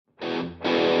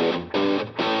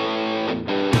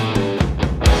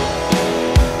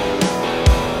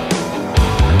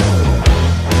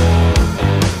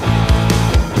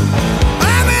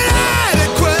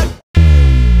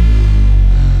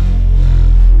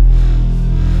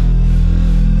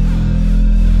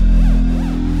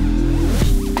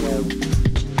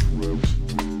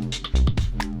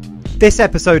This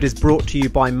episode is brought to you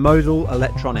by Modal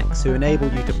Electronics, who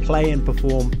enable you to play and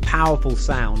perform powerful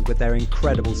sound with their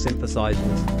incredible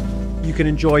synthesizers. You can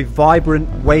enjoy vibrant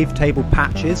wavetable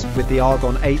patches with the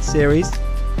Argon 8 series,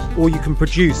 or you can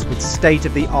produce with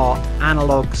state-of-the-art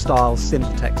analog-style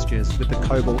synth textures with the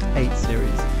Cobalt 8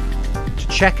 series. To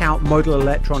check out Modal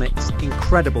Electronics'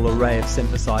 incredible array of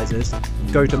synthesizers,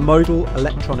 go to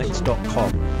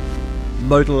modalelectronics.com.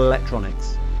 Modal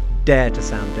Electronics. Dare to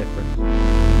sound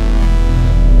different.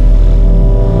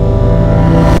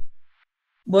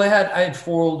 Well, I had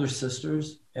four older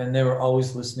sisters, and they were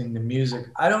always listening to music.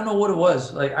 I don't know what it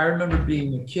was. Like, I remember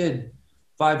being a kid,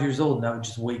 5 years old, and I would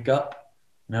just wake up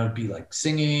and I would be like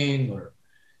singing or,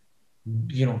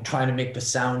 you know, trying to make the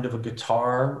sound of a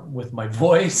guitar with my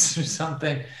voice or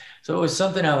something. So it was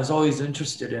something I was always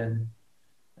interested in.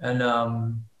 And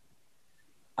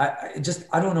I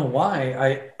don't know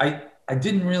why. I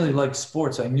didn't really like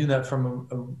sports. I knew that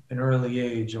from an early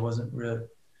age. I wasn't really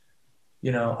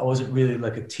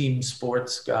like a team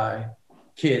sports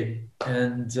kid.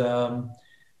 And there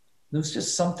was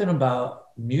just something about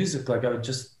music. Like, I would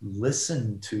just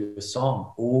listen to a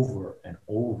song over and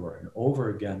over and over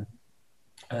again.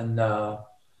 And I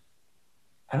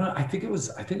think it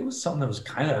was something that was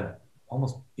kind of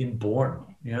almost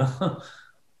inborn, you know?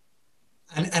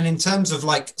 And in terms of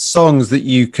like songs that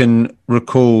you can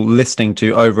recall listening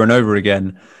to over and over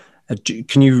again,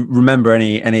 can you remember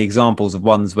any examples of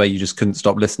ones where you just couldn't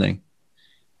stop listening?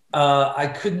 I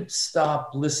couldn't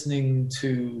stop listening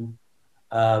to,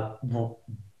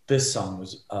 this song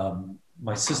was,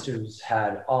 my sisters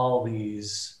had all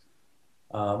these,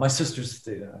 my sister's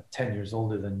 10 years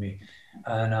older than me.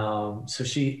 And so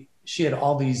she had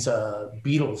all these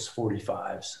Beatles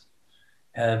 45s.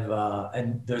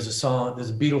 And there's a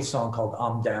Beatles song called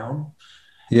I'm Down.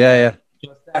 Yeah.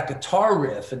 Just that guitar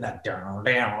riff and that down,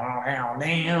 you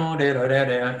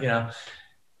know,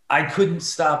 I couldn't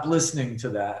stop listening to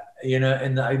that, you know,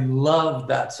 and I loved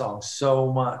that song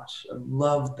so much. I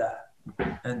loved that.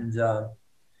 And the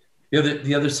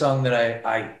other song that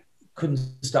I couldn't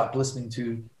stop listening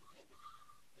to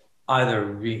either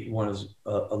when I was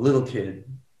a little kid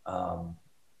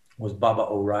was Baba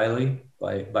O'Reilly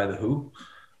by The Who.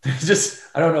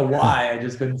 I don't know why, I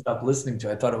just couldn't stop listening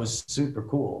to it. I thought it was super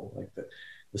cool, like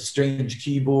the strange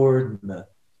keyboard and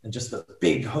just the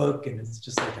big hook, and it's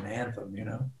just like an anthem, you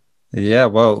know? Yeah,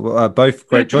 well, both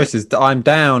great choices. I'm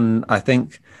Down, I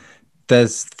think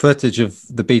there's footage of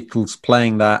the Beatles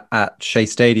playing that at Shea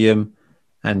Stadium,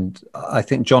 and I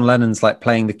think John Lennon's like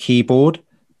playing the keyboard,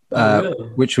 really?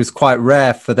 Which was quite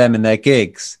rare for them in their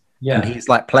gigs. Yeah. And he's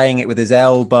like playing it with his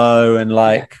elbow and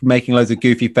like making loads of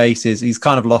goofy faces. He's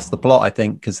kind of lost the plot, I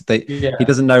think, because he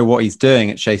doesn't know what he's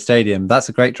doing at Shea Stadium. That's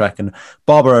a great track. And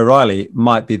Barbara O'Reilly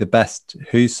might be the best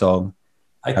Who song.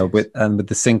 With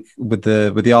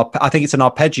the I think it's an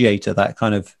arpeggiator, that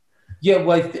kind of. Yeah,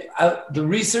 well, the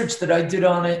research that I did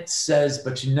on it says,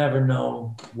 but you never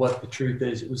know what the truth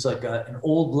is. It was like an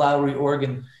old Lowry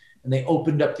organ, and they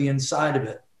opened up the inside of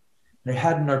it. And it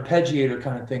had an arpeggiator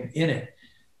kind of thing in it,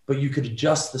 but you could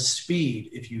adjust the speed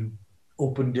if you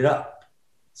opened it up.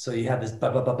 So you have this ba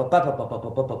ba ba ba ba ba ba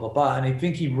ba ba ba ba, and I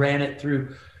think he ran it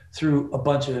through a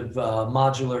bunch of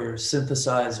modular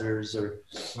synthesizers or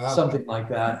something like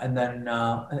that. And then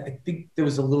I think there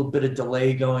was a little bit of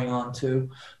delay going on too.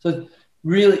 So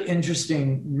really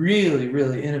interesting, really,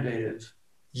 really innovative.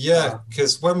 Yeah,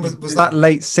 because when was that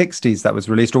late 60s that was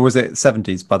released, or was it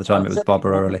 70s by the time it was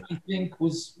Barbara O'Reilly? I think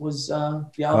was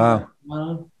the album.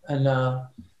 Wow. And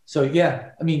so,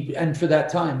 yeah, I mean, and for that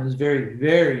time, it was very,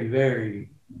 very, very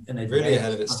really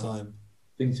ahead of its time.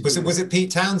 Was it Pete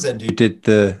Townsend who did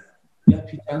the? Yeah,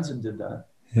 Pete Townsend did that.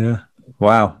 Yeah.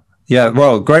 Wow. Yeah.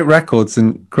 Well, great records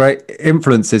and great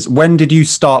influences. When did you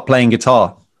start playing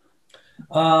guitar?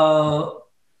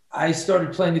 I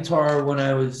started playing guitar when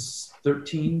I was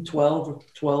 13.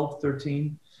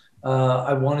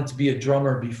 I wanted to be a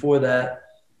drummer before that.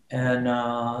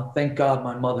 And thank God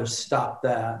my mother stopped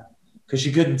that because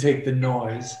she couldn't take the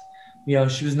noise. You know,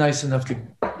 she was nice enough to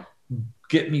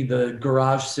get me the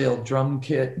garage sale drum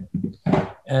kit.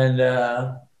 And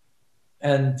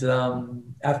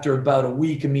after about a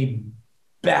week of me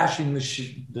bashing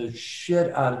the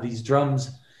shit out of these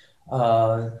drums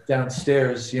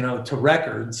downstairs, you know, to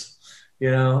records,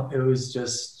 you know, it was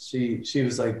just, she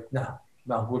was like, no,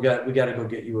 we got to go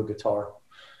get you a guitar.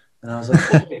 And I was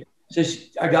like, okay. So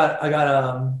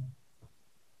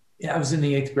I was in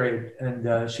the 8th grade,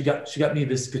 and she got me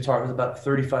this guitar. It was about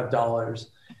 $35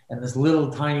 and this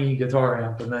little tiny guitar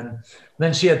amp. And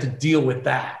then she had to deal with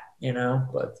that, you know,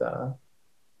 but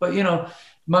you know,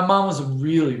 my mom was a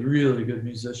really, really good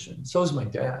musician. So was my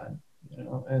dad.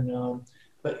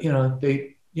 But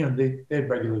they had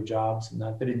regular jobs and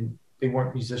that they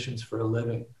weren't musicians for a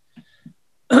living.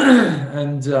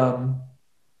 And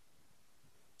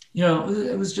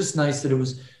it was just nice that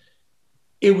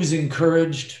it was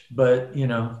encouraged, but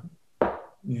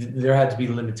there had to be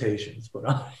limitations put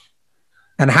on it.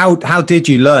 And how did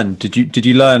you learn? Did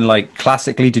you learn like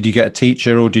classically? Did you get a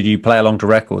teacher, or did you play along to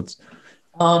records?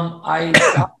 I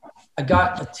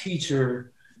got a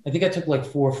teacher. I think I took like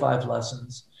 4 or 5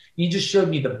 lessons. He just showed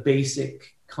me the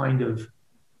basic kind of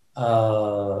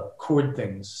chord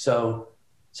things. So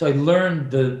I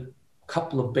learned the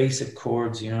couple of basic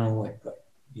chords, like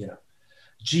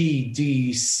G,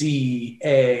 D, C,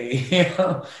 A,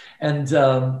 and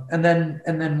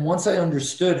then once I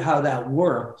understood how that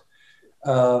worked,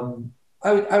 I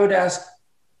would ask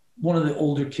one of the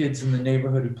older kids in the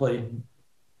neighborhood who played,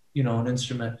 an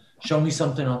instrument, show me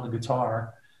something on the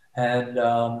guitar, and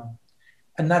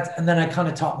then I kind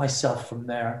of taught myself from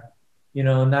there,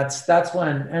 and that's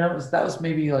when, and that was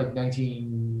maybe like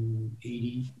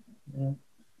 1980,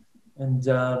 and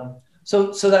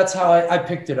so that's how I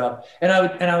picked it up, and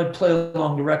I would play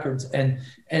along the records, and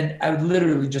I would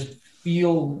literally just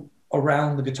feel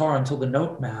around the guitar until the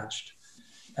note matched,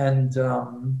 and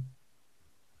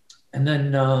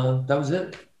then that was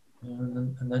it,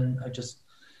 and then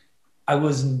I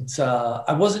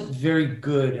wasn't very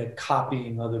good at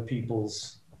copying other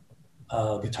people's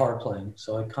guitar playing,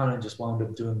 so I kind of just wound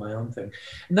up doing my own thing.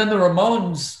 And then the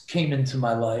Ramones came into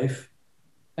my life,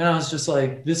 and I was just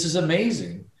like, this is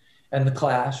amazing. And the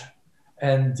Clash,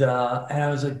 and I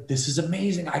was like, this is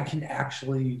amazing. I can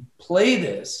actually play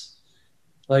this.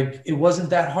 Like, it wasn't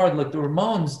that hard. Like, the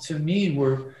Ramones to me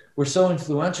were so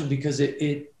influential because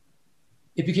it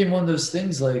became one of those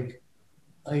things like,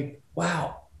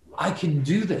 wow, I can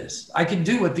do this. I can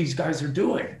do what these guys are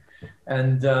doing.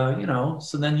 And,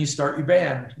 so then you start your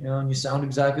band, and you sound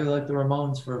exactly like the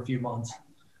Ramones for a few months.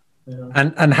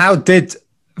 And how did,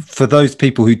 for those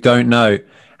people who don't know,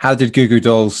 how did Goo Goo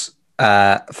Dolls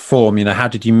form? How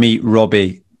did you meet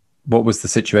Robbie? What was the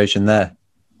situation there?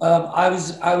 I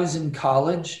was in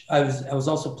college. I was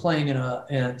also playing in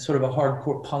a sort of a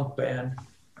hardcore punk band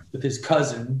with his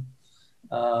cousin,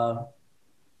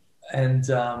 and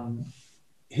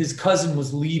his cousin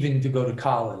was leaving to go to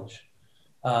college.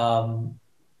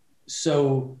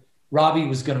 So Robbie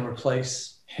was going to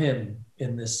replace him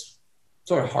in this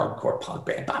sort of hardcore punk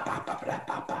band,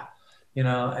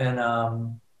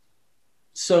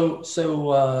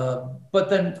 but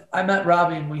then I met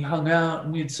Robbie and we hung out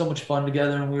and we had so much fun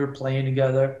together and we were playing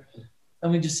together,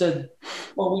 and we just said,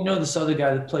 well, we know this other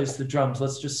guy that plays the drums.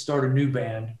 Let's just start a new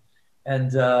band.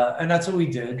 And that's what we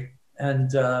did.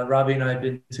 And Robbie and I have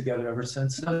been together ever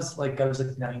since. I was like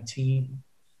 19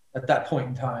 at that point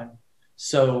in time.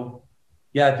 So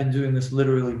yeah, I've been doing this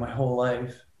literally my whole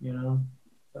life,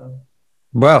 so.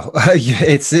 Well,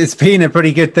 it's been a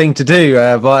pretty good thing to do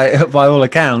by all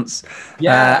accounts.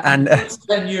 Yeah, and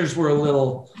 10 years were a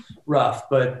little rough,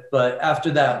 but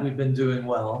after that we've been doing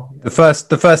well. The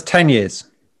first 10 years.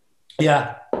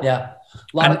 Yeah. A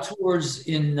lot of tours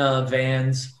in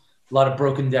vans, a lot of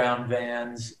broken down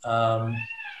vans. A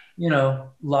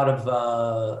lot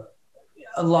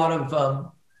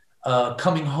of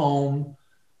coming home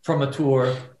from a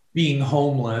tour, being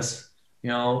homeless.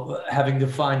 Having to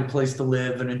find a place to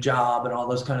live and a job and all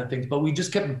those kind of things. But we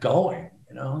just kept going,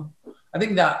 I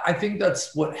think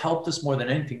that's what helped us more than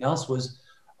anything else was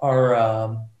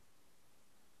our,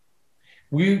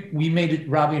 we made it,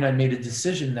 Robbie and I made a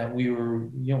decision that we were,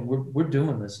 we're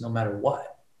doing this no matter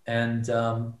what. And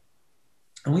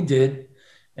we did.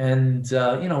 And,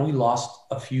 we lost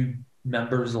a few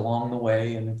members along the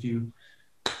way and a few,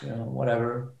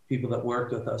 whatever, people that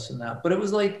worked with us and that. But it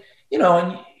was like,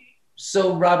 and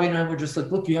so Robbie and I were just like,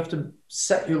 look, you have to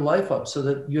set your life up so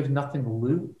that you have nothing to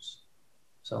lose.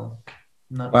 So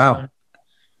wow.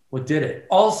 What did it?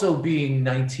 Also being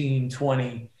 19,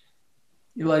 20,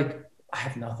 you're like, I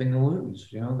have nothing to lose.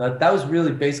 That was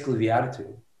really basically the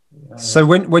attitude. So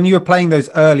when you were playing those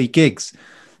early gigs,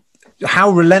 how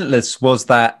relentless was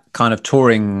that kind of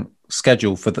touring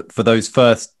schedule for those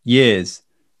first years?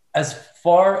 As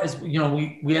far as we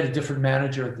had a different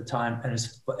manager at the time, and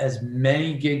as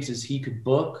many gigs as he could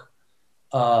book,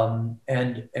 and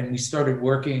we started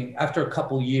working after a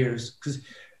couple years, because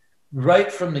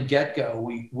right from the get-go,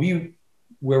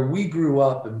 where we grew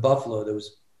up in Buffalo, there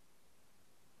was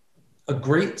a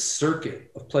great circuit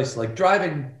of places. Like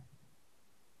driving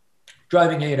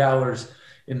 8 hours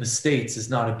in the States is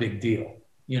not a big deal,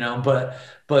 but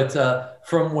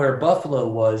from where Buffalo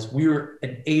was, we were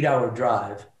an 8-hour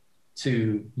drive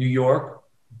to New York,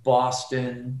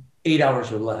 Boston, 8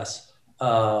 hours or less,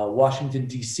 Washington,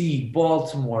 D.C.,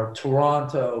 Baltimore,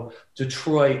 Toronto,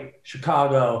 Detroit,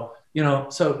 Chicago, you know,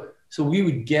 so we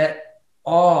would get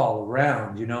all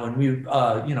around, you know, and we,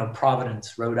 you know,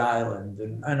 Providence, Rhode Island,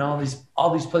 and all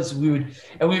these places we would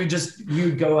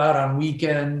go out on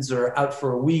weekends or out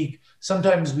for a week.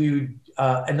 Sometimes we would,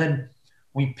 and then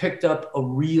we picked up a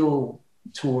real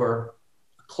tour,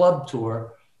 a club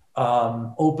tour,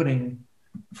 opening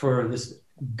for this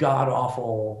god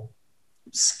awful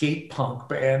skate punk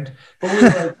band, but we were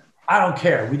like, I don't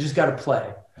care, we just got to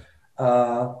play.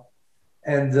 So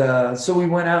we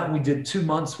went out and we did 2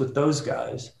 months with those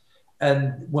guys.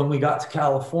 And when we got to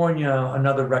California,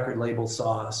 another record label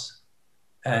saw us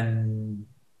and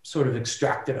sort of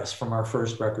extracted us from our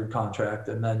first record contract.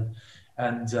 And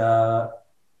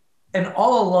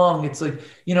all along, it's like,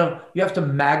 you know, you have to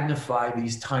magnify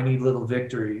these tiny little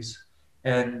victories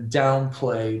and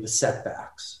downplay the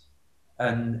setbacks.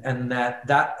 And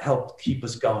that helped keep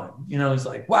us going. You know, it's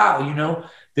like, wow, you know,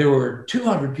 there were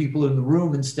 200 people in the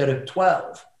room instead of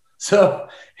 12. So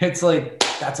it's like,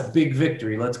 that's a big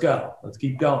victory. Let's go. Let's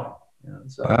keep going. You know,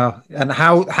 so. Wow. And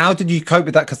how did you cope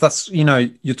with that? Because that's, you know,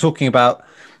 you're talking about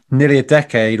nearly a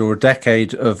decade or a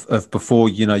decade of before,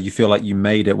 you know, you feel like you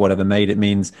made it, whatever made it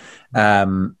means.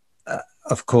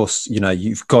 Of course, you know,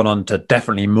 you've gone on to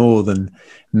definitely more than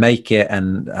make it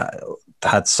and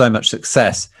had so much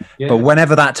success. Yeah. But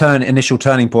whenever that initial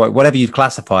turning point, whatever you'd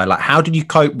classify, like, how did you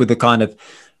cope with the kind of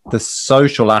the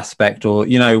social aspect, or,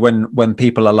 you know, when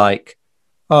people are like,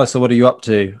 oh, so what are you up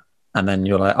to? And then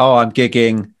you're like, oh, I'm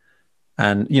gigging.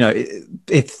 And, you know,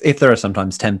 if there are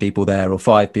sometimes 10 people there or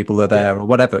 5 people are there, or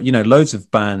whatever, you know, loads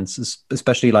of bands,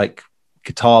 especially like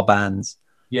guitar bands,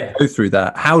 go through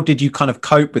that. How did you kind of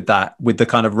cope with that, with the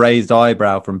kind of raised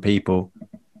eyebrow from people?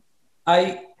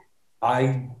 I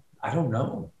don't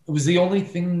know. It was the only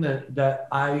thing that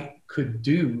I could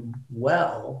do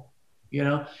well, you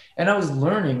know, and I was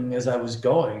learning as I was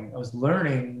going. I was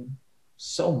learning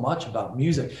so much about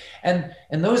music. And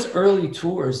those early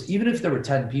tours, even if there were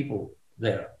 10 people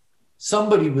there,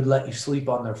 somebody would let you sleep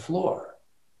on their floor.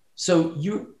 So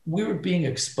we were being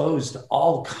exposed to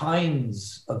all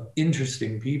kinds of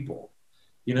interesting people,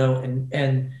 you know,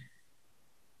 and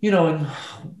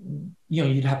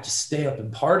you'd have to stay up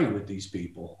and party with these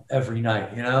people every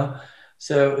night, you know?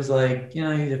 So it was like, you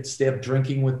know, you'd have to stay up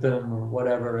drinking with them or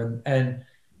whatever. And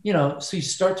you know, so you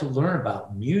start to learn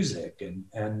about music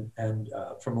and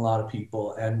from a lot of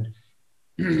people and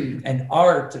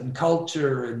art and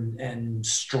culture and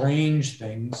strange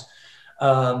things,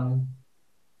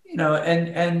 you know,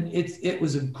 and it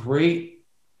was a great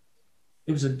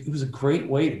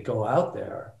way to go out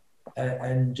there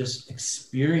and just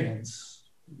experience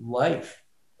life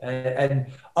and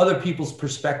other people's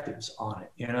perspectives on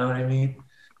it. You know what I mean?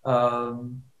 I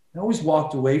always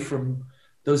walked away from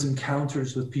those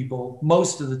encounters with people.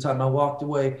 Most of the time I walked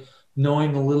away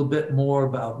knowing a little bit more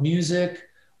about music,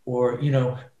 or, you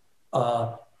know,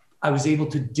 I was able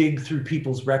to dig through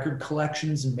people's record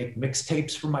collections and make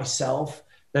mixtapes for myself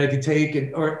that I could take,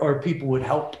 and or people would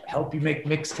help you make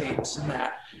mixtapes and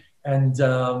that. And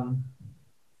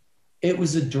it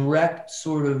was a direct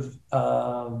sort of,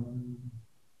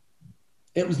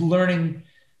 it was learning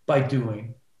by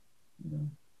doing, you know?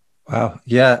 Wow.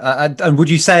 Yeah. And would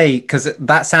you say, because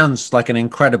that sounds like an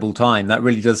incredible time, that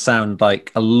really does sound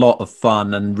like a lot of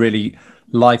fun and really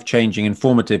life-changing,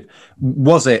 informative.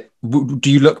 Was it,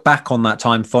 do you look back on that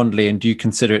time fondly, and do you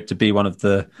consider it to be one of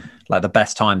the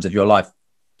best times of your life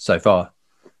so far?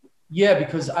 Yeah,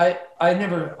 because I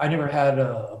never had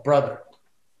a brother,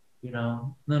 you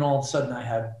know, and then all of a sudden I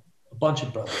had a bunch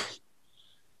of brothers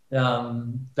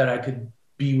that I could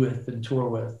be with and tour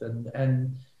with.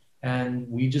 And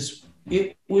we just,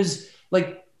 it was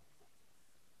like,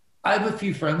 I have a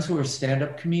few friends who are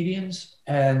stand-up comedians,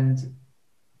 and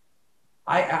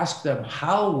I asked them,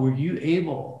 how were you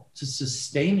able to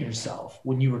sustain yourself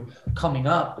when you were coming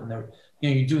up and they're, you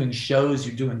know, you're doing shows,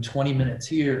 you're doing 20 minutes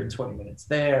here and 20 minutes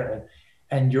there,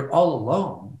 and you're all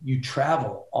alone. You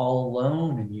travel all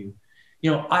alone, and you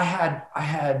know,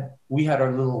 we had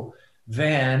our little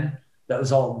van that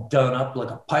was all done up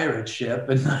like a pirate ship,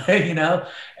 and you know,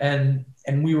 and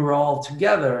we were all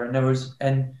together,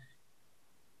 and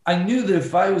I knew that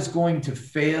if I was going to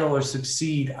fail or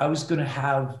succeed, I was going to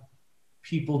have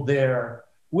people there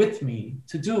with me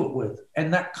to do it with,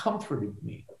 and that comforted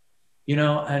me, you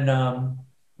know. And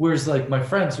whereas like my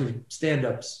friends who are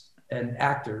stand-ups and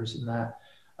actors and that,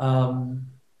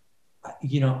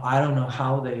 you know, I don't know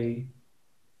how they,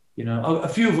 you know, a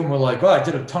few of them were like, oh, I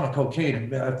did a ton of cocaine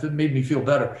and it made me feel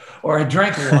better, or I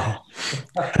drank a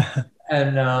lot.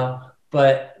 And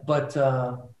but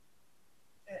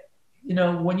you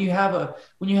know, when you have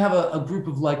a group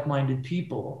of like-minded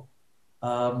people,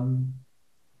 I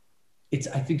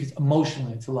think it's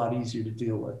emotionally, it's a lot easier to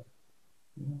deal with.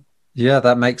 Yeah,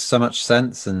 that makes so much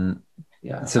sense, and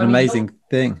Yeah, it's an amazing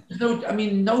thing.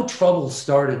 No trouble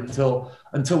started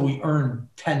until we earned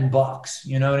 $10.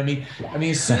 You know what I mean? I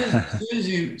mean, as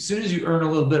soon as you earn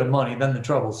a little bit of money, then the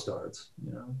trouble starts.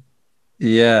 You know?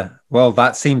 Yeah, well,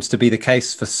 that seems to be the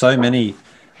case for so many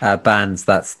bands.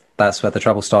 That's where the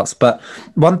trouble starts. But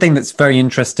one thing that's very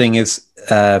interesting is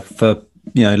for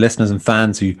listeners and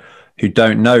fans who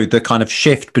don't know, the kind of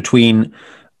shift between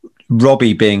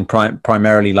Robbie being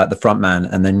primarily like the front man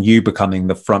and then you becoming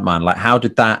the front man. Like, how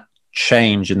did that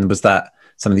change, and was that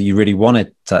something that you really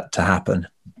wanted to happen?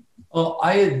 Well,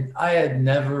 I had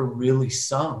never really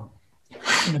sung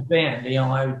in a band. You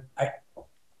know,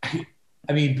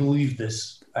 I mean, believe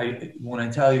this. When I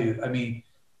tell you, I mean,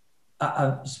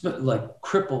 I'm like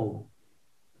crippled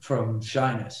from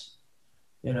shyness.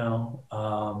 You know,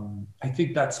 I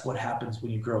think that's what happens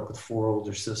when you grow up with 4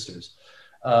 older sisters.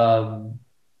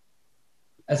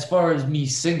 As far as me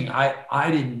singing, I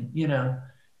didn't, you know,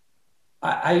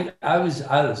 I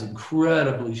was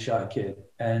incredibly shy kid,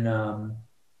 and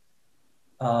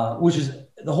which is,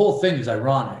 the whole thing is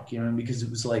ironic, you know, because it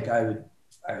was like I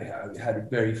had a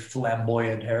very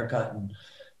flamboyant haircut and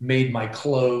made my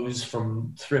clothes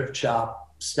from thrift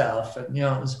shop stuff, and you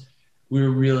know, we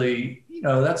were really, you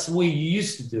know, that's the way you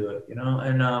used to do it, you know,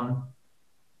 and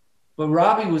but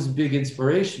Robbie was a big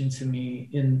inspiration to me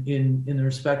in the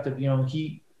respect of, you know,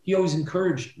 he always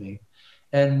encouraged me.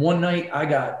 And one night I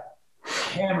got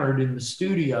hammered in the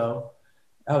studio.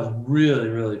 I was really,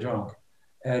 really drunk.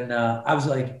 And I was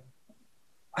like,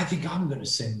 I think I'm going to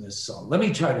sing this song. Let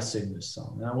me try to sing this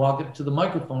song. And I walked up to the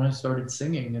microphone and started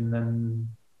singing. And then,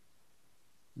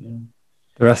 you know,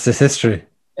 the rest is history.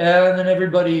 And then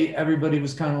everybody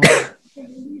was kind of like,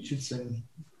 maybe you should sing.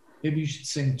 Maybe you should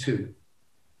sing too.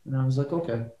 And I was like,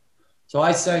 okay. So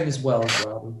I sang as well as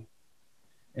Robbie.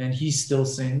 And he still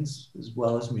sings as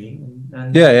well as me.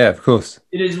 And yeah, of course.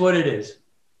 It is what it is.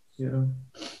 You know?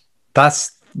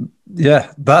 That's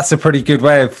a pretty good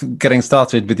way of getting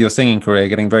started with your singing career,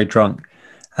 getting very drunk.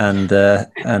 And I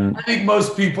think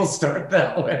most people start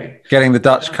that way. Getting the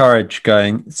Dutch courage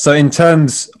going. So in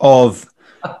terms of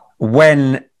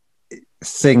when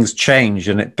things changed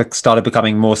and it started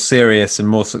becoming more serious and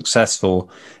more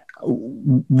successful,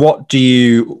 what do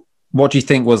you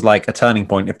think was like a turning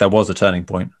point, if there was a turning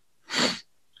point?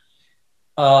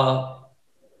 A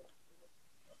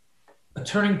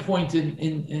turning point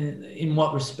in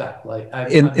what respect? Like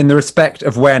in the respect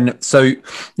of when, so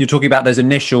you're talking about those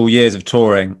initial years of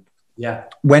touring. Yeah.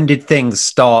 When did things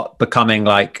start becoming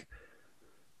like,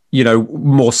 you know,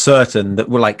 more certain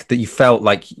that you felt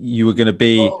like you were going to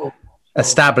be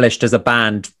established as a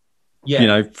band, you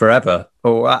know, forever,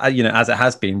 or you know, as it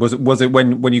has been? Was it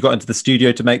when you got into the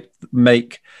studio to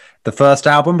make the first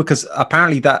album? Because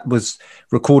apparently that was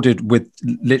recorded with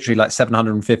literally like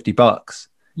 $750.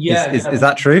 Yeah, is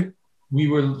that true? We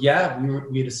had a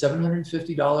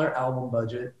 $750 album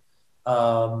budget,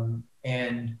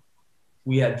 and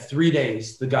we had 3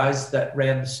 days. The guys that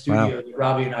ran the studio that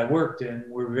Robbie and I worked in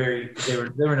they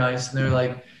were nice, and they're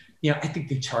like, you know, I think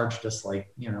they charged us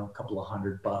like, you know, a couple of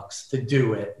 $100 to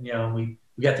do it. You know, we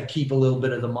got to keep a little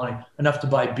bit of the money, enough to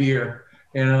buy beer,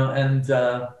 you know, and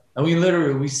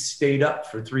we stayed up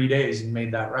for 3 days and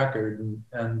made that record,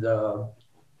 and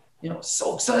you know,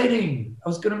 so exciting. I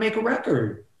was going to make a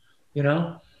record, you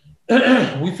know.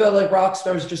 We felt like rock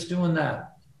stars just doing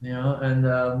that, you know.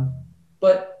 And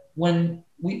but when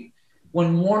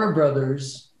Warner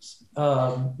Brothers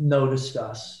noticed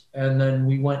us, and then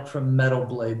we went from Metal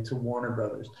Blade to Warner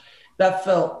Brothers, that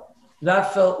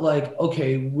felt like,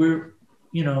 okay, we're,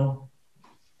 you know.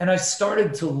 And I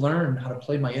started to learn how to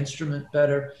play my instrument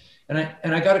better, and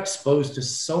I got exposed to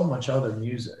so much other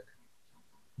music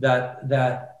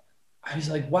that I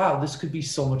was like, wow, this could be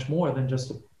so much more than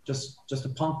just a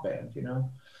punk band, you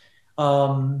know.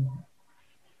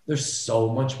 There's so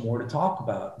much more to talk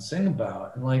about and sing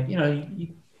about, and like, you know,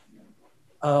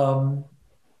 and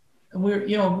we're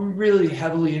really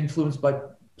heavily influenced by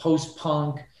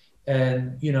post-punk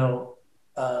and, you know,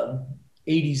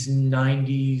 80s and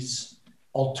 90s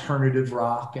alternative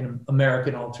rock and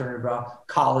American alternative rock,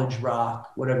 college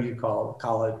rock, whatever you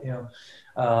call it, you know.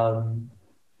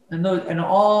 And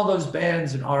all those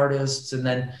bands and artists, and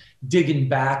then digging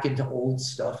back into old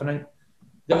stuff. And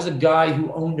there was a guy who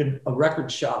owned a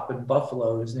record shop in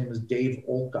Buffalo. His name was Dave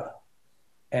Olka.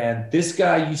 And this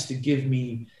guy used to give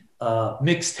me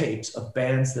mixtapes of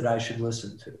bands that I should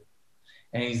listen to.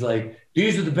 And he's like,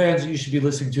 these are the bands that you should be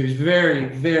listening to. He's very,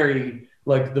 very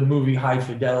like the movie High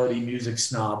Fidelity music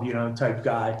snob, you know, type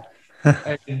guy.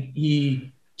 And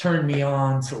he turned me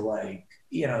on to like,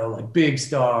 you know, like Big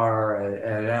Star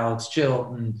and Alex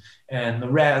Chilton and the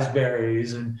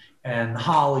Raspberries and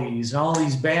Hollies and all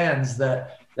these bands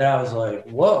that I was like,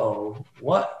 whoa,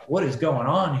 what is going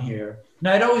on here? And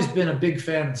I'd always been a big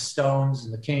fan of the Stones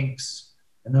and the Kinks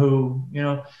and Who, you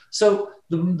know. So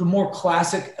the more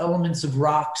classic elements of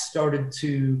rock started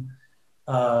to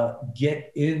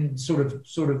get in, sort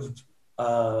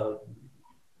of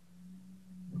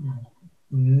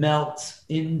melt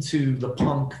into the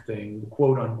punk thing, the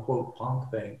quote unquote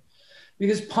punk thing.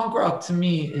 Because punk rock to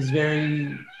me is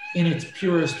very, in its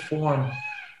purest form,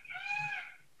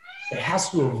 it has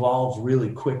to evolve really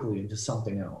quickly into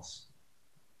something else.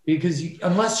 Because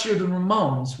unless you're the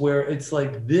Ramones, where it's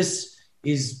like, this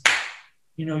is,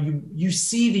 you know, you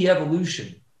see the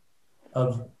evolution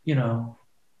of, you know,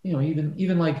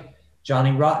 even like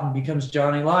Johnny Rotten becomes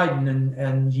Johnny Lydon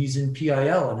and he's in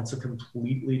PIL and it's a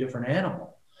completely different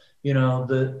animal. You know,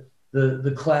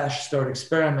 the Clash start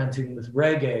experimenting with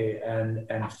reggae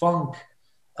and funk,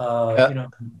 Yeah. you know,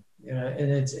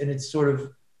 and it's sort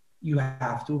of, you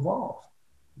have to evolve.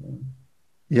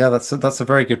 Yeah, that's a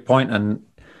very good point. And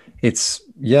it's,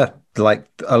 yeah, like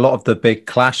a lot of the big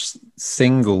Clash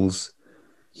singles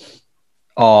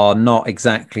are not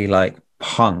exactly like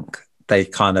punk. They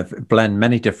kind of blend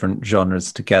many different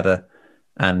genres together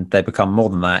and they become more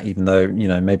than that, even though, you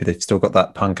know, maybe they've still got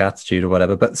that punk attitude or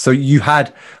whatever. But so you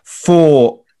had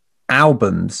 4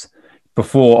 albums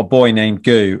before A Boy Named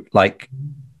Goo, like,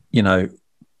 you know,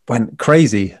 went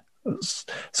crazy,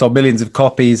 sold millions of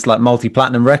copies, like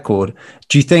multi-platinum record.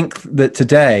 Do you think that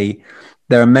today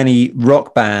there are many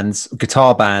rock bands,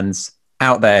 guitar bands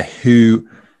out there who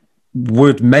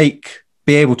would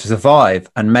be able to survive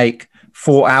and make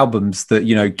 4 albums that,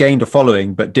 you know, gained a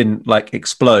following but didn't like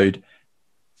explode,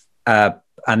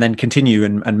 and then continue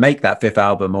and make that 5th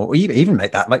album, or even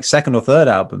make that like 2nd or 3rd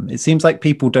album? It seems like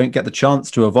people don't get the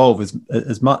chance to evolve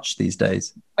as much these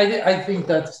days. I think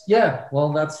that's, yeah,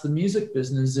 well, that's the music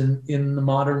business in the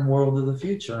modern world of the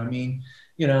future. I mean,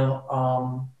 you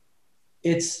know,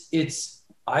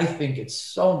 I think it's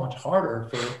so much harder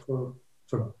for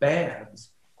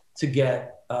bands to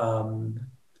get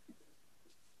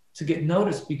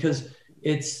noticed, because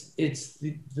it's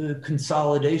the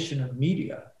consolidation of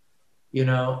media, you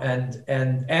know,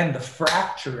 and the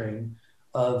fracturing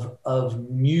of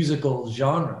musical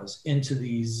genres into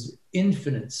these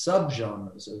infinite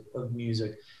subgenres of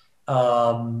music.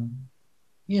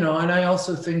 You know, and I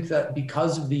also think that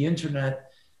because of the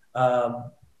internet,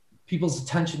 people's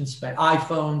attention span,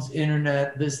 iPhones,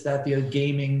 internet, this, that, the other,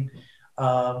 gaming,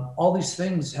 all these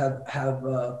things have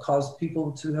caused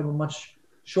people to have a much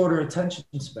shorter attention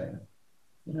span,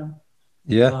 you know?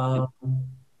 Yeah.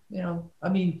 You know, I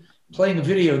mean, playing a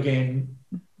video game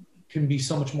can be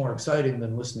so much more exciting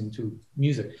than listening to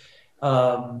music.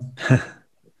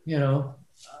 You know,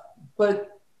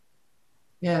 but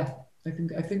yeah, I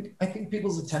think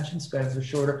people's attention spans are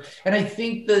shorter. And I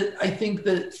think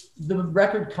that the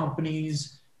record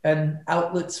companies and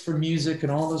outlets for music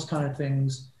and all those kind of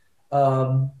things,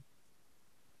 they're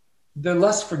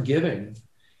less forgiving.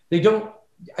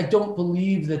 I don't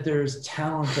believe that there's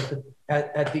talent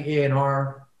at the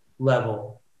A&R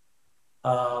level.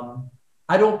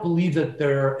 I don't believe that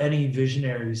there are any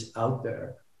visionaries out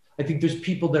there. I think there's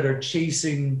people that are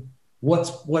chasing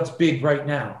what's big right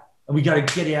now, and we got to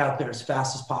get it out there as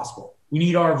fast as possible. We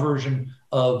need our version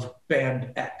of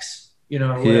band X, you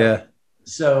know. Whatever. Yeah.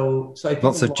 So I think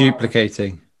lots of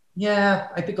duplicating. Yeah,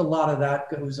 I think a lot of that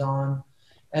goes on,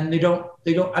 and they don't.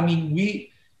 I mean,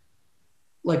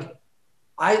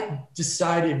 I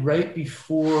decided right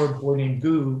before Boy Named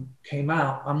Goo came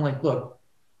out, I'm like, look,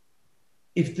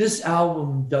 if this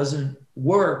album doesn't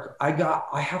work, I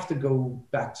have to go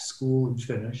back to school and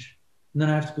finish, and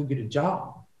then I have to go get a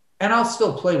job. And I'll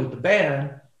still play with the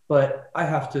band, but I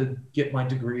have to get my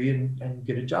degree and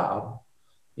get a job,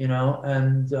 you know?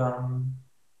 And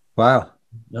wow.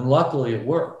 And luckily it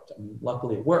worked.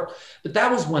 But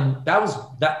that was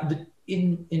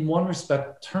in one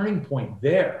respect, turning point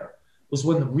there was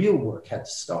when the real work had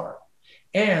to start.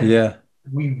 And yeah,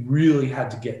 we really had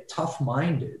to get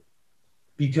tough-minded,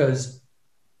 because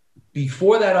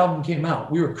before that album came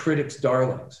out, we were critics'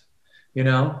 darlings, you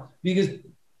know, because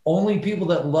only people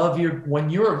that love when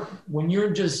you're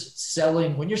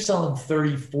selling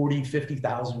 30, 40,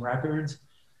 50,000 records,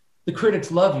 the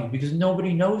critics love you because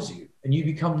nobody knows you and you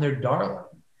become their darling.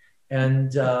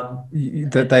 And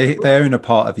they own a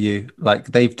part of you, like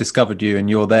they've discovered you and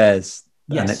you're theirs.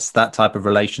 Yes. And it's that type of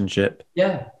relationship.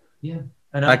 Yeah.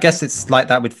 And I guess it's like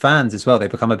that with fans as well. They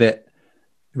become a bit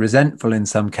resentful in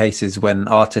some cases when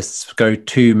artists go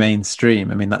too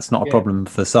mainstream. I mean, that's not a problem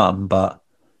for some, but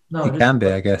no, it can be,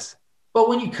 I guess. But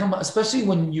when you come, especially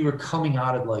when you were coming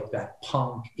out of like that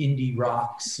punk indie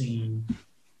rock scene,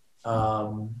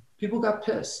 people got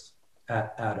pissed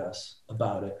at us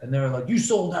about it. And they were like, you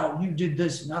sold out, you did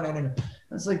this. And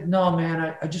it's like, no,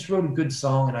 man, I just wrote a good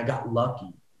song and I got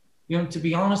lucky. You know, to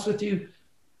be honest with you,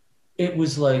 it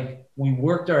was like we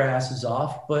worked our asses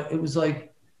off, but it was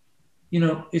like, you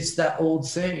know, it's that old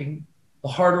saying, the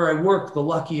harder I work, the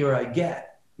luckier I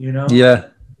get, you know? Yeah.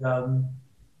 And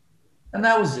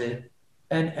that was it.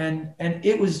 And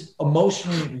it was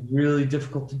emotionally really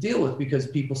difficult to deal with because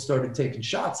people started taking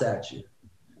shots at you.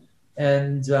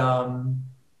 And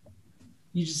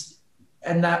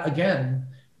that again,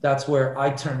 that's where I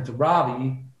turned to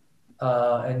Robbie,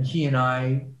 and he and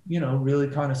I, you know, really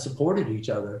kind of supported each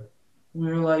other. We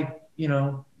were like, you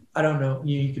know, I don't know,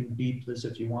 you can beep this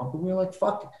if you want, but we were like,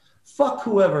 fuck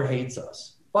whoever hates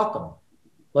us, fuck them.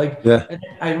 Like, yeah. And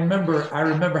I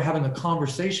remember having a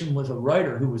conversation with a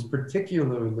writer who was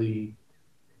particularly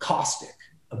caustic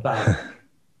about it.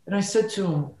 And I said to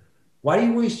him, why do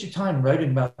you waste your time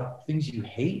writing about things you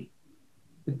hate?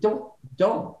 But don't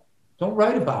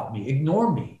write about me.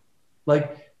 Ignore me.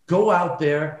 Like, go out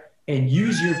there and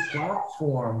use your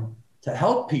platform to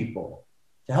help people,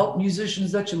 to help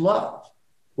musicians that you love.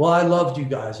 Well, I loved you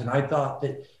guys, and I thought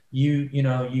that you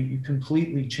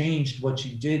completely changed what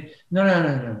you did.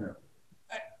 No.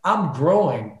 I'm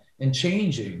growing and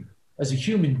changing as a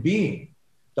human being.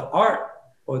 The art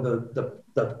or the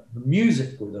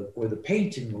music or the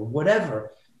painting or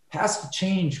whatever has to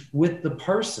change with the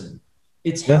person.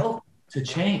 It's healthy to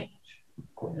change,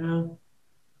 you know?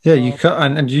 Yeah, you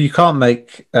can't, and you can't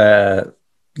make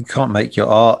your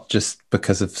art just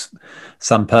because of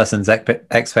some person's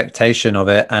expectation of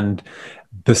it. And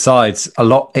besides,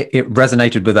 it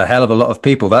resonated with a hell of a lot of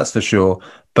people, that's for sure.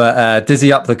 But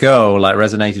Dizzy Up the Girl like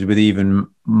resonated with even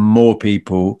more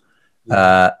people.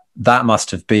 That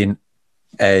must have been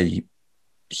a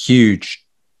huge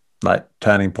like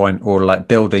turning point, or like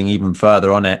building even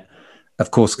further on it,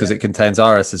 of course, because it contains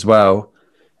Iris as well.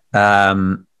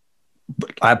 But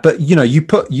you know,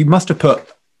 you must have put,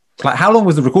 like, how long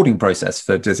was the recording process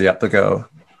for Dizzy Up the Girl?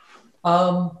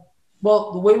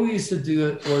 Well, the way we used to do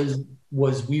it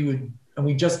was we would, and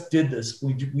we just did this.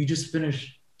 We just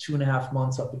finished 2.5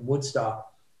 months up in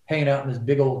Woodstock, hanging out in this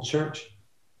big old church,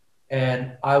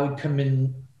 and I would come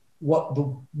in. What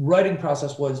the writing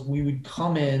process was, we would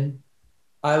come in,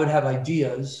 I would have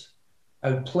ideas,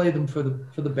 I would play them for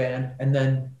the band, and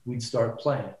then we'd start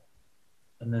playing.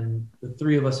 And then the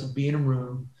three of us would be in a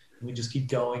room, and we just keep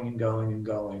going and going and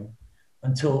going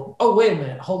until, oh, wait a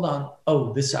minute, hold on.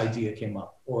 Oh, this idea came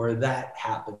up, or that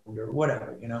happened, or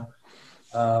whatever, you know?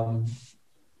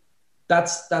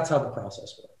 That's how the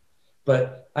process worked.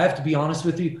 But I have to be honest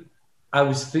with you, I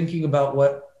was thinking about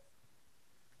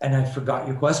and I forgot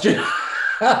your question.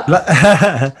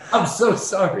 I'm so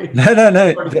sorry.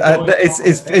 No.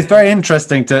 It's very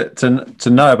interesting to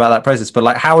know about that process. But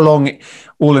like, how long,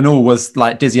 all in all, was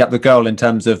like Dizzy Up the Girl in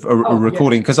terms of a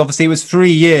recording? Because obviously it was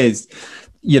 3 years,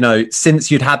 you know, since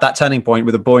you'd had that turning point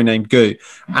with A Boy Named Goo,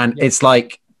 and it's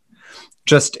like,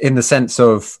 just in the sense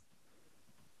of,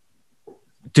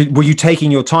 were you taking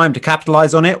your time to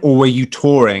capitalize on it, or were you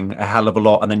touring a hell of a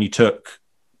lot and then you took?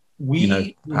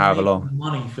 However long.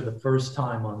 Money for the first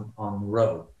time on the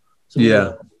road. So we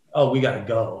were like, we got to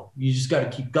go. You just got to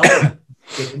keep going,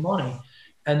 get the money.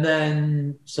 And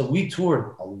then, so we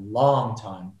toured a long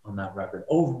time on that record,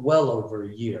 well over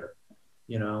a year,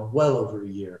 well over a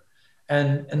year.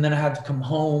 And then I had to come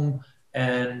home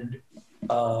and,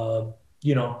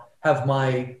 have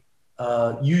my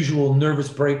usual nervous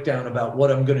breakdown about what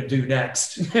I'm going to do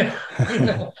next.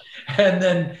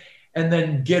 And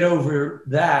then get over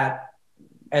that,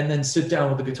 and then sit down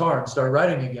with the guitar and start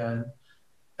writing again.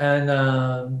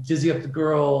 And Dizzy Up the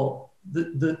Girl,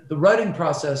 the writing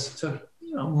process took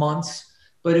months,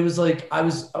 but it was like I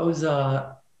was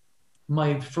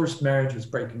my first marriage was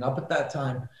breaking up at that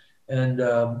time, and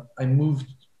I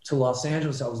moved to Los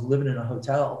Angeles. I was living in a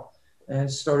hotel and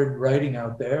started writing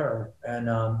out there. And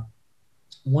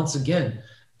once again,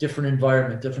 different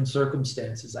environment, different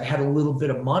circumstances. I had a little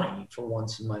bit of money for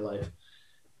once in my life,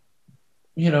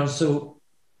 so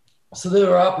there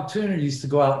were opportunities to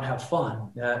go out and have fun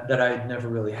that I had never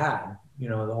really had, the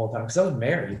whole time, because I was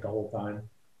married the whole time.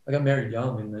 I got married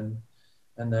young,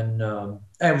 and then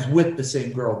I was with the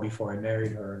same girl before I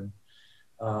married her,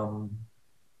 and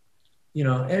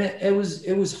it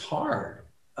was hard.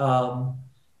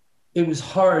 It was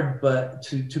hard, but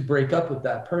to break up with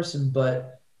that person,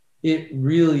 but it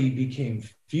really became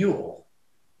fuel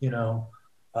you know,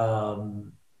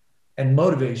 and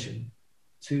motivation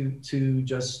to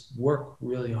just work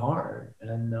really hard.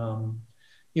 And,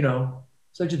 you know,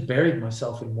 so I just buried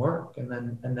myself in work. And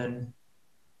then,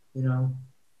 you know,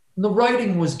 the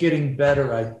writing was getting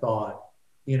better, I thought,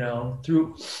 you know,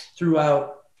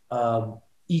 throughout,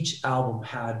 each album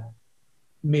had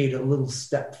made a little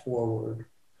step forward.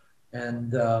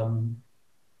 And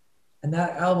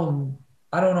that album,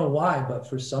 I don't know why, but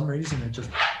for some reason it just,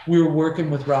 we were working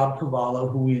with Rob Cavallo,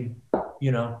 who we,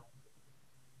 you know,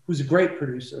 who's a great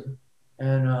producer.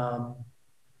 And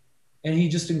he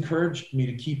just encouraged me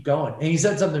to keep going. And he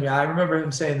said something to me, I remember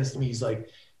him saying this to me, he's like,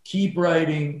 keep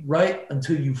writing, write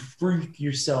until you freak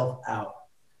yourself out.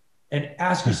 And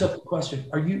ask yourself the question,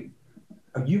 are you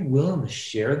willing to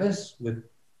share this with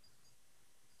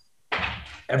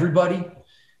everybody?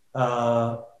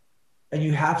 And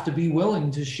you have to be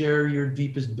willing to share your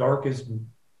deepest, darkest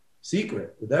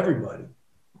secret with everybody.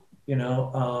 You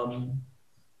know,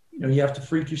 you have to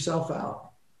freak yourself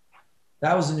out.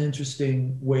 That was an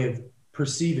interesting way of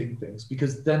perceiving things,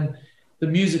 because then the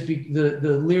music,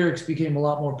 the lyrics became a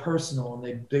lot more personal,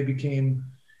 and they became,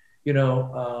 you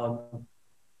know,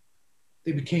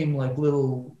 they became like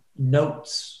little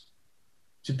notes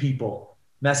to people,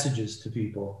 messages to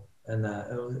people, and that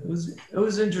it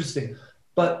was interesting.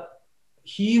 But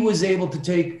he was able to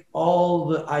take all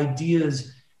the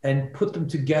ideas and put them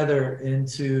together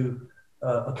into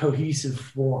a cohesive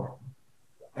form,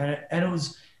 and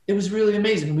it was really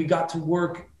amazing. We got to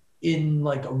work in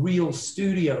like a real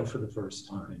studio for the first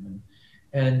time,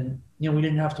 and you know, we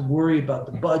didn't have to worry about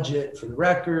the budget for the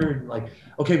record. Like,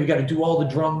 okay, we got to do all the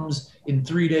drums in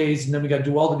 3 days, and then we got to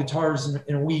do all the guitars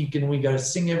in a week, and we got to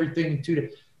sing everything in 2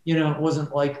 days. You know, it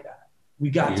wasn't like that. We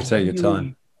got to take your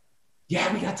time.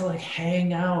 Yeah, we got to like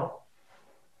hang out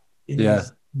in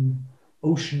this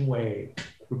Ocean Way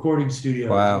recording studios.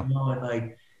 Wow. You know, and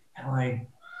like,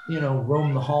 you know,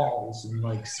 roam the halls and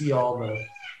like see all the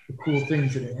cool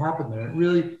things that had happened there.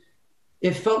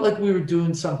 It felt like we were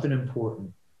doing something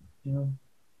important, you know?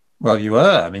 Well, you were.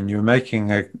 I mean, you were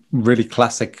making a really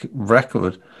classic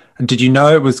record. And did you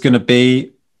know it was going to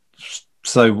be,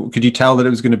 so could you tell that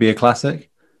it was going to be a classic?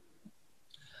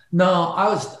 No, I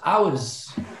was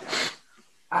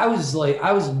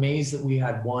amazed that we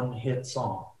had one hit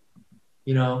song,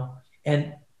 you know?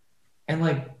 And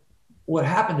like what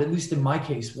happened, at least in my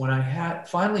case, when I had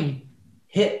finally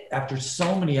hit after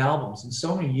so many albums and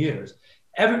so many years,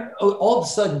 all of a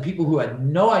sudden people who had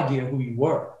no idea who you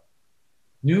were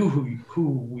knew who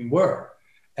we were.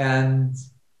 And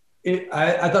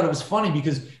I thought it was funny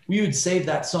because we would save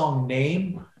that song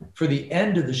Name for the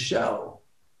end of the show,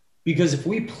 because if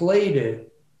we played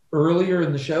it earlier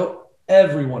in the show,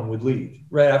 everyone would leave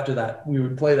right after that. We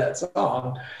would play that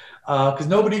song because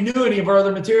nobody knew any of our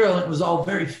other material, and it was all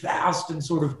very fast and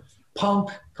sort of punk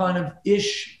kind of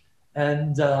ish.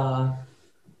 And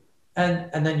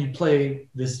then you play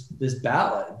this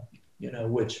ballad, you know,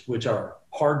 which our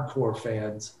hardcore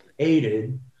fans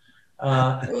hated.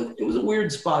 It was a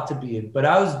weird spot to be in,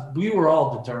 but we were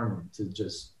all determined to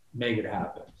just make it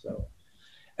happen. So,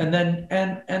 and then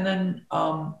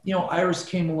you know, Iris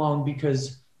came along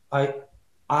because I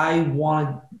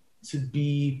wanted to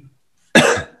be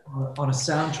on a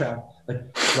soundtrack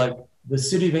like the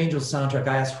City of Angels soundtrack.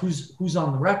 I asked who's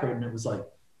on the record, and it was like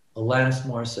Alanis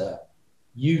Morissette,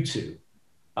 U2,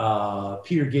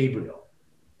 Peter Gabriel.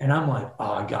 And I'm like,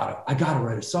 oh, I gotta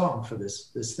write a song for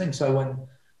this thing. So I went,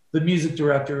 the music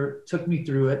director took me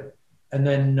through it. And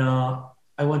then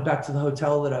I went back to the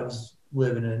hotel that I was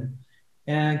living in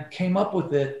and came up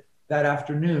with it that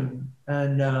afternoon.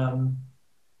 And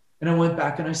I went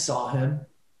back and I saw him.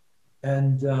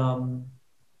 And,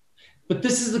 but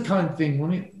this is the kind of thing, let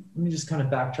me just kind of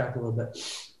backtrack a little bit.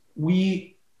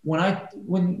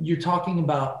 When you're talking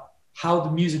about how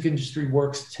the music industry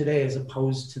works today as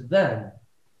opposed to then,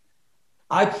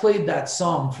 I played that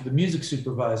song for the music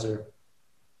supervisor.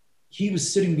 He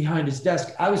was sitting behind his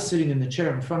desk. I was sitting in the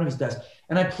chair in front of his desk,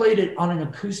 and I played it on an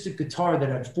acoustic guitar that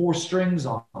had 4 strings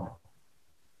on it.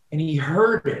 And he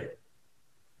heard it.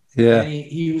 Yeah. And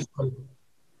he was like,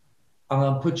 I'm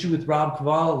going to put you with Rob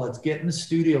Cavallo. Let's get in the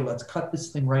studio. Let's cut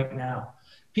this thing right now.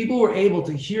 People were able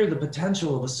to hear the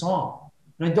potential of a song.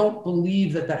 And I don't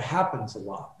believe that happens a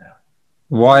lot now.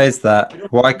 Why is that?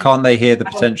 Why can't they hear the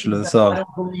potential of the song? I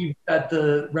don't believe that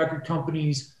the record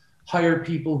companies hire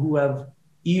people who have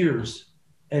ears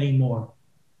anymore.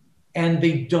 And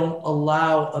they don't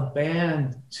allow a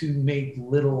band to make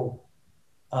little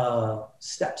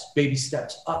steps, baby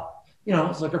steps up. You know,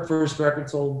 it's like our first record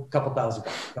sold a couple thousand,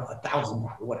 1,000,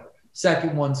 whatever.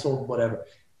 Second one sold whatever.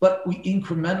 but we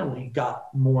incrementally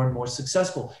got more and more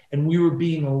successful, and we were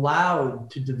being allowed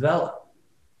to develop.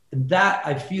 And that,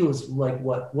 I feel, is like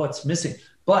what's missing.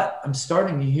 But I'm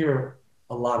starting to hear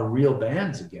a lot of real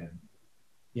bands again,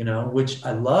 you know, which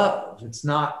I love. It's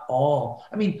not all,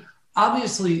 I mean,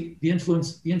 obviously the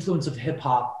influence of hip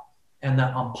hop and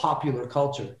that on popular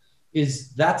culture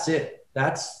that's it.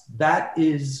 That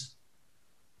is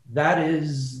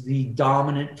the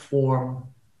dominant form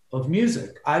of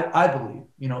music, I believe,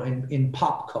 you know, in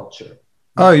pop culture.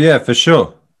 Oh yeah, for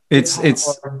sure. It's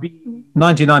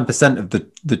 99% of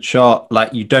the chart.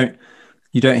 Like you don't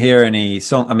hear any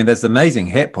song. I mean, there's amazing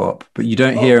hip hop, but you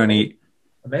don't hear any.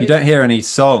 Amazing. You don't hear any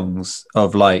songs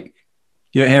of like.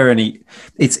 You don't hear any.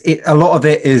 A lot of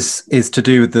it is to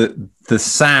do with the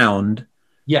sound.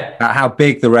 Yeah. How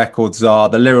big the records are,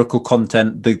 the lyrical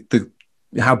content, the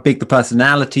how big the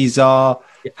personalities are,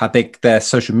 how big their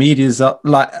social medias are.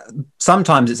 Like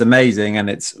sometimes it's amazing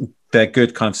and they're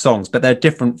good kind of songs, but they're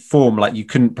different form. Like you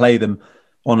couldn't play them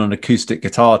on an acoustic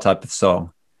guitar type of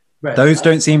song. Right. Those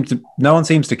don't seem to. No one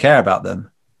seems to care about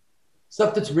them.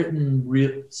 Stuff that's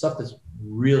stuff that's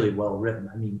really well written.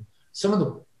 I mean, some of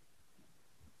the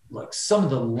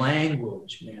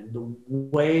language, man, the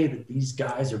way that these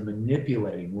guys are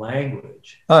manipulating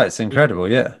language. Oh, it's incredible.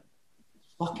 Yeah.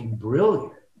 Fucking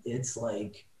brilliant. It's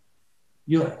like,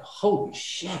 you're like, holy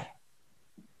shit.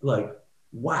 Like,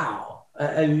 wow.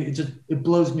 It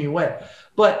blows me away.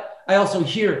 But I also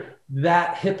hear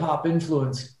that hip hop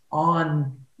influence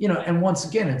on, you know, and once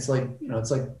again, it's like, you know, it's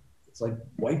like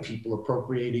white people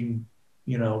appropriating,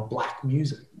 you know, black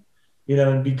music, you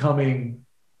know, and becoming,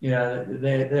 you know,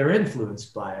 they're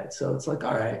influenced by it. So it's like,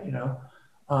 all right, you know,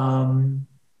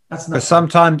 that's not. But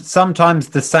sometimes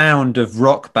the sound of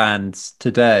rock bands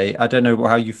today, I don't know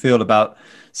how you feel about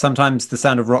sometimes the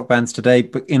sound of rock bands today,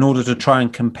 but in order to try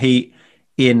and compete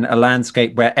in a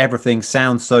landscape where everything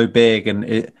sounds so big and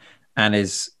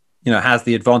is, you know, has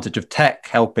the advantage of tech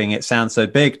helping it sound so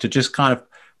big, to just kind of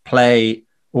play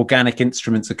organic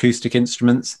instruments, acoustic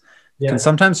instruments, can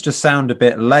sometimes just sound a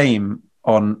bit lame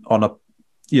on a,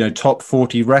 you know, top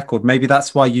 40 record. Maybe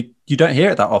that's why you don't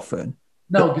hear it that often.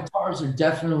 No, guitars are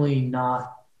definitely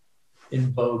not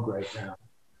in vogue right now,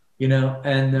 you know.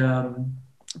 And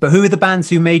but who are the bands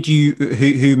who made you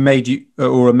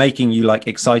or are making you like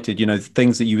excited, you know,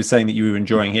 things that you were saying that you were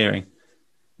enjoying hearing?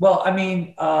 Well, I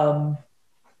mean,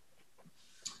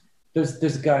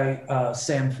 there's a guy,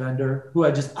 Sam Fender, who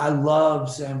I love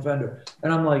Sam Fender,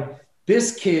 and I'm like,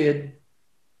 this kid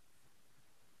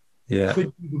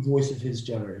could be the voice of his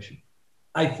generation,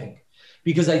 I think,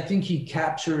 because I think he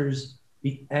captures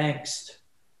the angst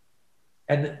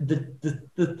and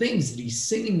the things that he's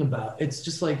singing about. It's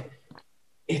just like,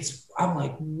 I'm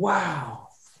like, wow,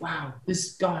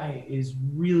 this guy is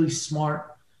really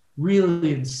smart,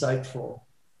 really insightful,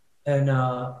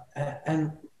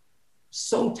 and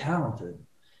so talented.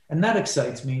 And that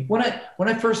excites me. When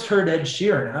I first heard Ed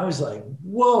Sheeran, I was like,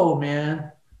 whoa,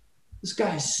 man, this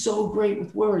guy is so great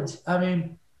with words. I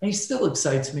mean, and he still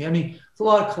excites me. I mean, it's a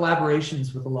lot of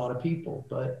collaborations with a lot of people,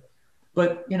 but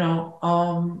you know,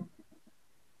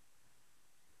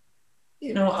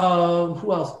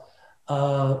 who else?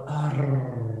 Well,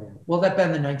 that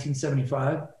band in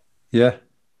 1975. Yeah,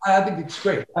 I think it's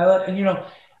great. And you know,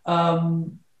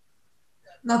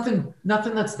 nothing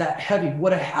that's that heavy.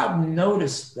 What I have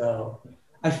noticed, though,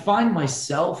 I find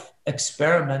myself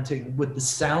experimenting with the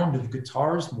sound of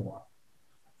guitars more,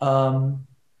 and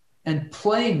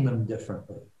playing them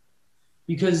differently,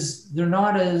 because they're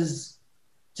not as,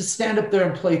 to stand up there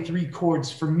and play 3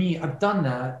 chords. For me, I've done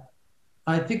that.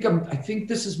 I think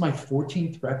this is my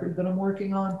 14th record that I'm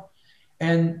working on.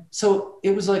 And so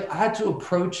it was like I had to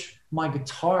approach my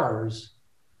guitars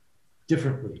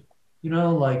differently, you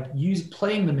know, like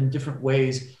playing them in different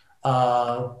ways,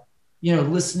 you know,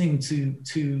 listening to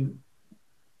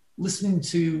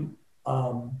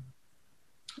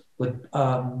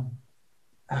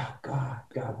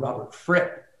Robert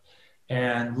Fripp,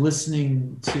 and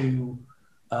listening to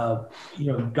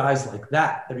you know, guys like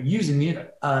that are using the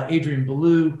Adrian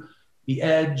Belew, The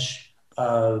Edge,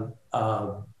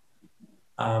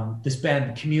 this band,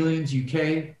 The Chameleons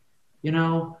UK, you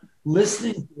know,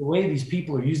 listening to the way these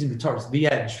people are using guitars. The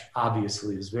Edge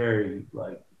obviously is very,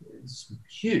 like, it's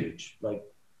huge. Like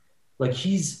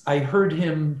I heard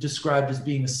him described as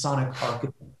being a sonic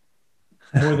architect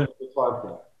more than a guitar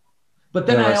player. But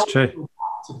then I also go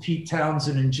back to Pete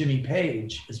Townsend and Jimmy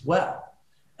Page as well.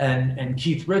 And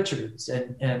Keith Richards,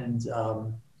 and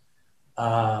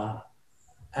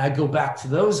I go back to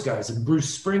those guys, and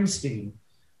Bruce Springsteen,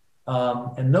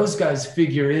 and those guys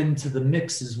figure into the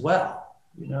mix as well,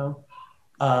 you know.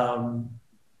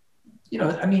 you know,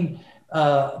 I mean,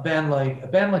 a band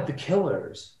like the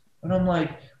Killers, and I'm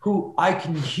like, who I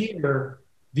can hear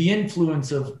the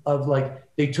influence of like,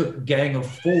 they took Gang of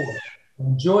Four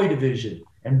and Joy Division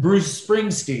and Bruce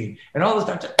Springsteen and all this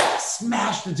stuff,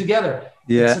 smashed it together.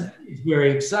 Yeah. It's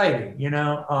very exciting, you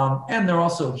know, and they're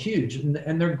also huge,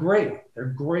 and they're great. They're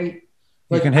great.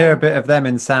 You can hear a bit of them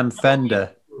in Sam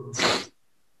Fender.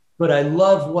 But I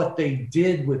love what they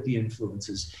did with the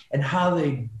influences and how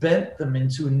they bent them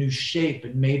into a new shape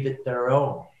and made it their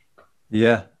own.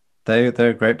 Yeah, they're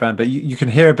a great band. But you can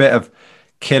hear a bit of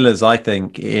Killers, I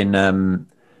think, in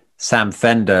Sam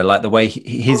Fender, like the way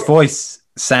his voice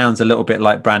sounds a little bit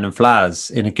like Brandon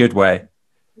Flowers in a good way.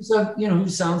 So, you know, who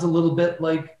sounds a little bit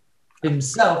like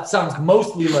himself, sounds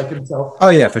mostly like himself. Oh,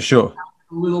 yeah, for sure.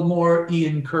 A little more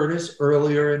Ian Curtis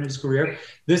earlier in his career.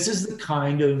 This is the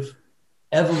kind of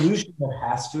evolution that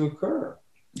has to occur.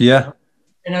 Yeah.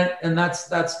 You know? And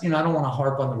that's, you know, I don't want to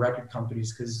harp on the record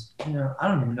companies because, you know, I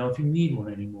don't even know if you need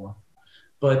one anymore.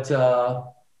 But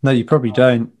no, you probably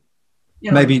don't.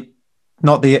 You know, maybe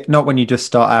not when you just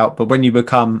start out, but when you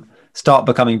start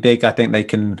becoming big, I think they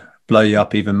can blow you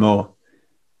up even more.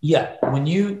 Yeah, when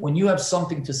you have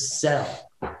something to sell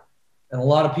and a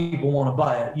lot of people want to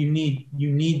buy it, you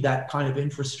need that kind of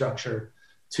infrastructure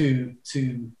to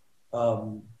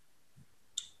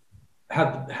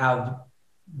have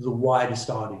the widest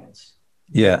audience.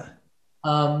 Yeah.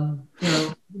 You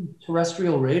know,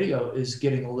 terrestrial radio is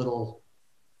getting a little,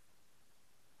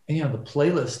 you know, the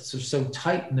playlists are so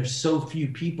tight and there's so few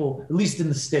people, at least in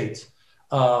the States,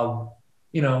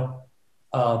 you know,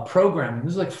 programming.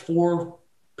 There's like 4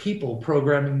 people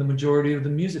programming the majority of the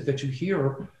music that you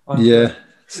hear.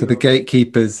 So the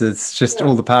gatekeepers, it's just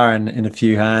all the power in a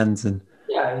few hands. And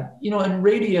yeah, you know, and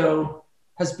radio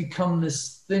has become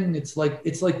this thing. It's like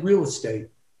real estate.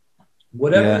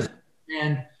 Whatever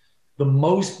and the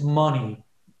most money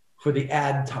for the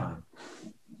ad time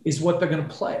is what they're going to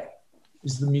play,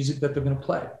 is the music that they're going to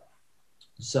play.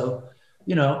 So,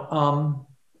 you know,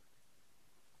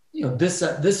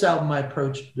 this album I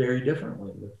approached very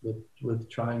differently with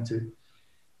trying to.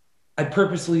 I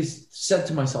purposely said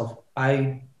to myself,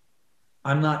 I'm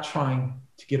not trying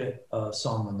to get a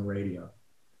song on the radio.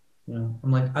 You know,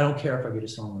 I'm like, I don't care if I get a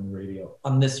song on the radio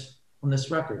on this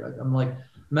record. I'm like,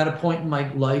 I'm at a point in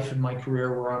my life and my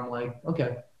career where I'm like,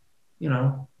 okay, you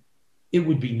know, it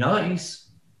would be nice,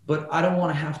 but I don't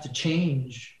want to have to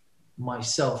change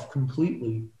myself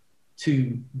completely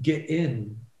to get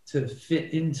in, to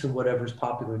fit into whatever's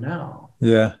popular now.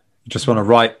 Yeah. You just want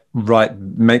to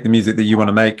make the music that you want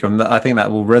to make. And I think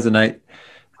that will resonate.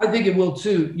 I think it will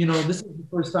too. You know, this is the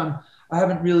first time I've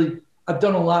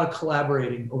done a lot of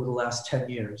collaborating over the last 10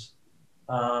 years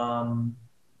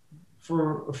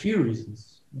for a few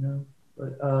reasons, you know,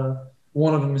 but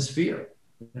one of them is fear,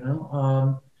 you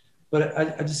know. But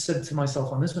I just said to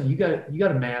myself on this one, you got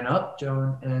to man up,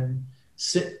 Joan, and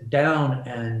sit down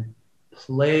and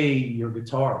play your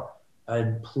guitar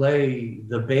and play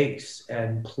the bass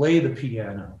and play the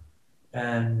piano.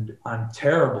 And I'm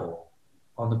terrible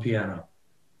on the piano,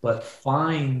 but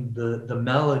find the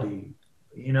melody,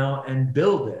 you know, and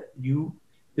build it.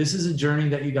 This is a journey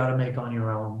that you got to make on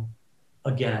your own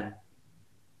again.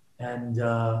 And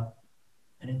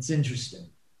it's interesting,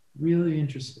 really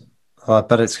interesting. Oh, I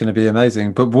bet it's going to be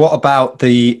amazing. But what about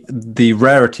the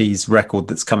Rarities record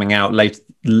that's coming out later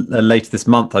this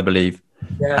month, I believe?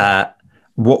 Yeah.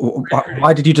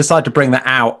 Why did you decide to bring that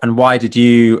out, and how did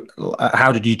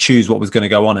you choose what was going to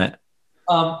go on it?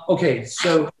 Okay,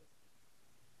 so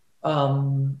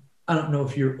I don't know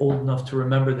if you're old enough to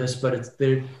remember this, but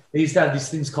they used to have these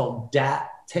things called DAT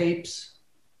tapes.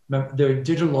 Remember, they're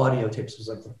digital audio tapes.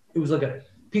 It was like a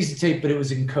piece of tape, but it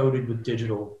was encoded with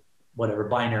digital, whatever,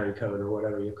 binary code or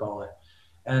whatever you call it.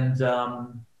 And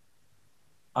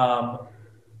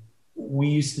we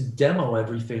used to demo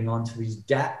everything onto these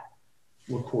DAT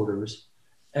recorders,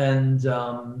 and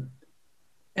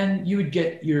you would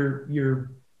get your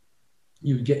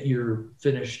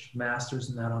finished masters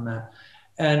and that on that.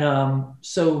 And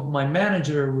so my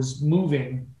manager was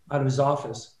moving out of his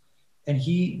office, and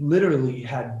he literally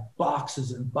had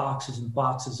boxes and boxes and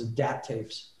boxes of DAT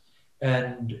tapes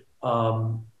and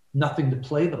nothing to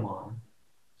play them on.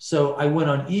 So I went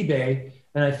on eBay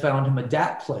and I found him a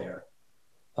DAT player,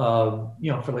 for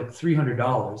like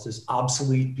 $300, this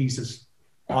obsolete piece of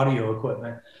audio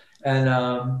equipment.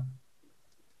 And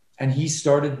he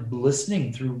started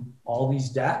listening through all these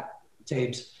DAT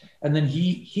tapes. And then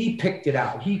he picked it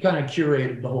out. He kind of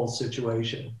curated the whole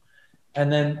situation. And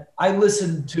then I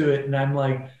listened to it and I'm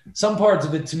like, some parts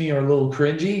of it to me are a little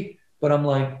cringy, but I'm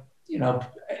like,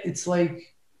 it's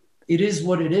like it is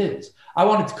what it is. I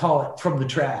wanted to call it From the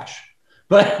Trash,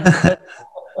 but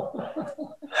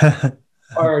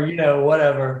or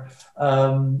whatever.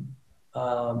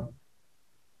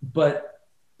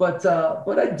 But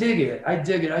I dig it.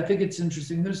 I think it's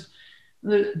interesting.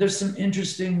 There's some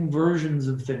interesting versions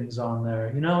of things on there,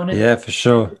 and Yeah, for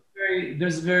sure.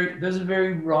 there's a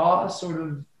very raw sort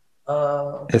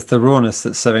of It's the rawness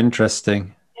that's so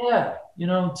interesting. yeah,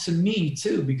 to me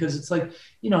too, because it's like,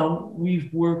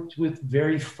 we've worked with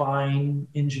very fine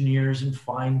engineers and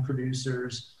fine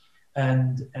producers,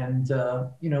 and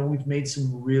we've made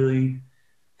some really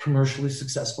commercially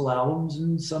successful albums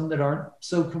and some that aren't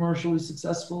so commercially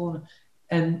successful.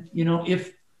 And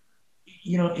if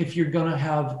you're going to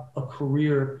have a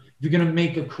career, if you're going to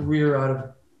make a career out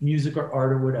of music or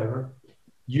art or whatever,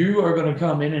 you are going to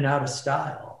come in and out of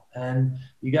style, and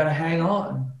you got to hang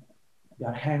on. You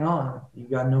got to hang on. You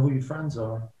got to know who your friends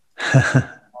are,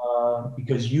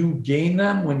 because you gain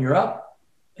them when you're up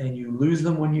and you lose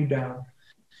them when you're down.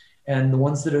 And the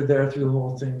ones that are there through the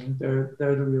whole thing, they're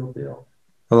the real deal.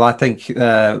 Well, I think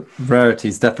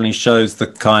Rarities definitely shows the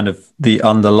kind of the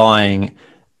underlying,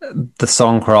 the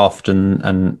songcraft and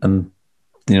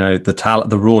the talent,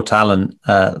 the raw talent,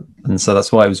 and so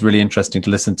that's why it was really interesting to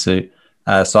listen to.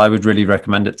 So I would really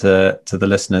recommend it to the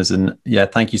listeners. And yeah,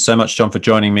 thank you so much, John, for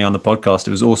joining me on the podcast.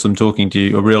 It was awesome talking to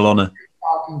you. A real honor.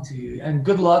 Talking to you, and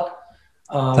good luck.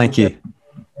 Thank you.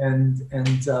 And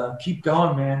keep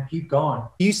going, man. Keep going.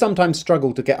 You sometimes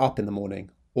struggle to get up in the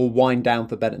morning or wind down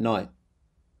for bed at night.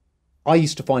 I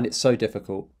used to find it so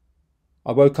difficult.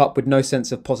 I woke up with no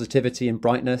sense of positivity and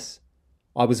brightness.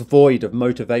 I was void of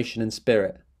motivation and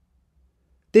spirit.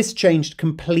 This changed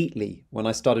completely when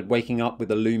I started waking up with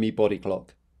a Lumi body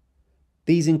clock.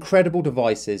 These incredible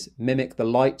devices mimic the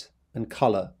light and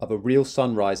colour of a real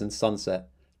sunrise and sunset,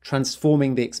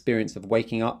 transforming the experience of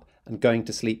waking up and going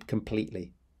to sleep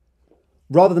completely.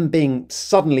 Rather than being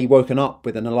suddenly woken up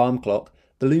with an alarm clock,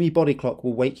 the Lumi body clock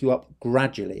will wake you up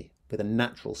gradually with a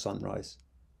natural sunrise.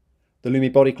 The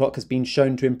Lumi body clock has been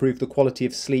shown to improve the quality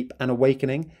of sleep and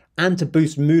awakening, and to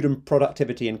boost mood and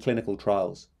productivity in clinical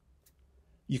trials.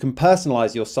 You can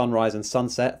personalise your sunrise and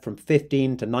sunset from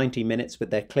 15 to 90 minutes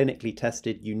with their clinically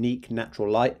tested unique natural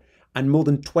light and more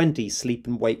than 20 sleep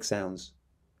and wake sounds.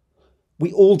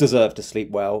 We all deserve to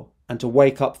sleep well and to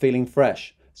wake up feeling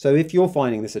fresh. So if you're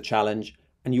finding this a challenge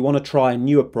and you want to try a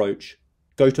new approach,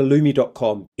 go to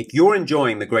lumi.com. If you're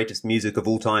enjoying the Greatest Music of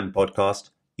All Time podcast,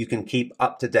 you can keep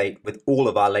up to date with all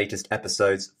of our latest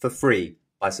episodes for free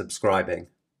by subscribing.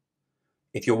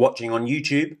 If you're watching on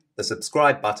YouTube, the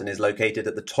subscribe button is located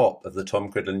at the top of the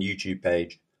Tom Cridland YouTube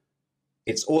page.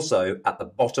 It's also at the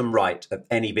bottom right of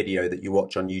any video that you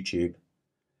watch on YouTube.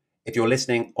 If you're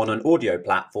listening on an audio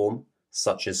platform,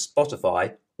 such as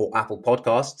Spotify or Apple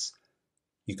Podcasts,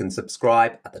 you can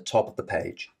subscribe at the top of the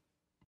page.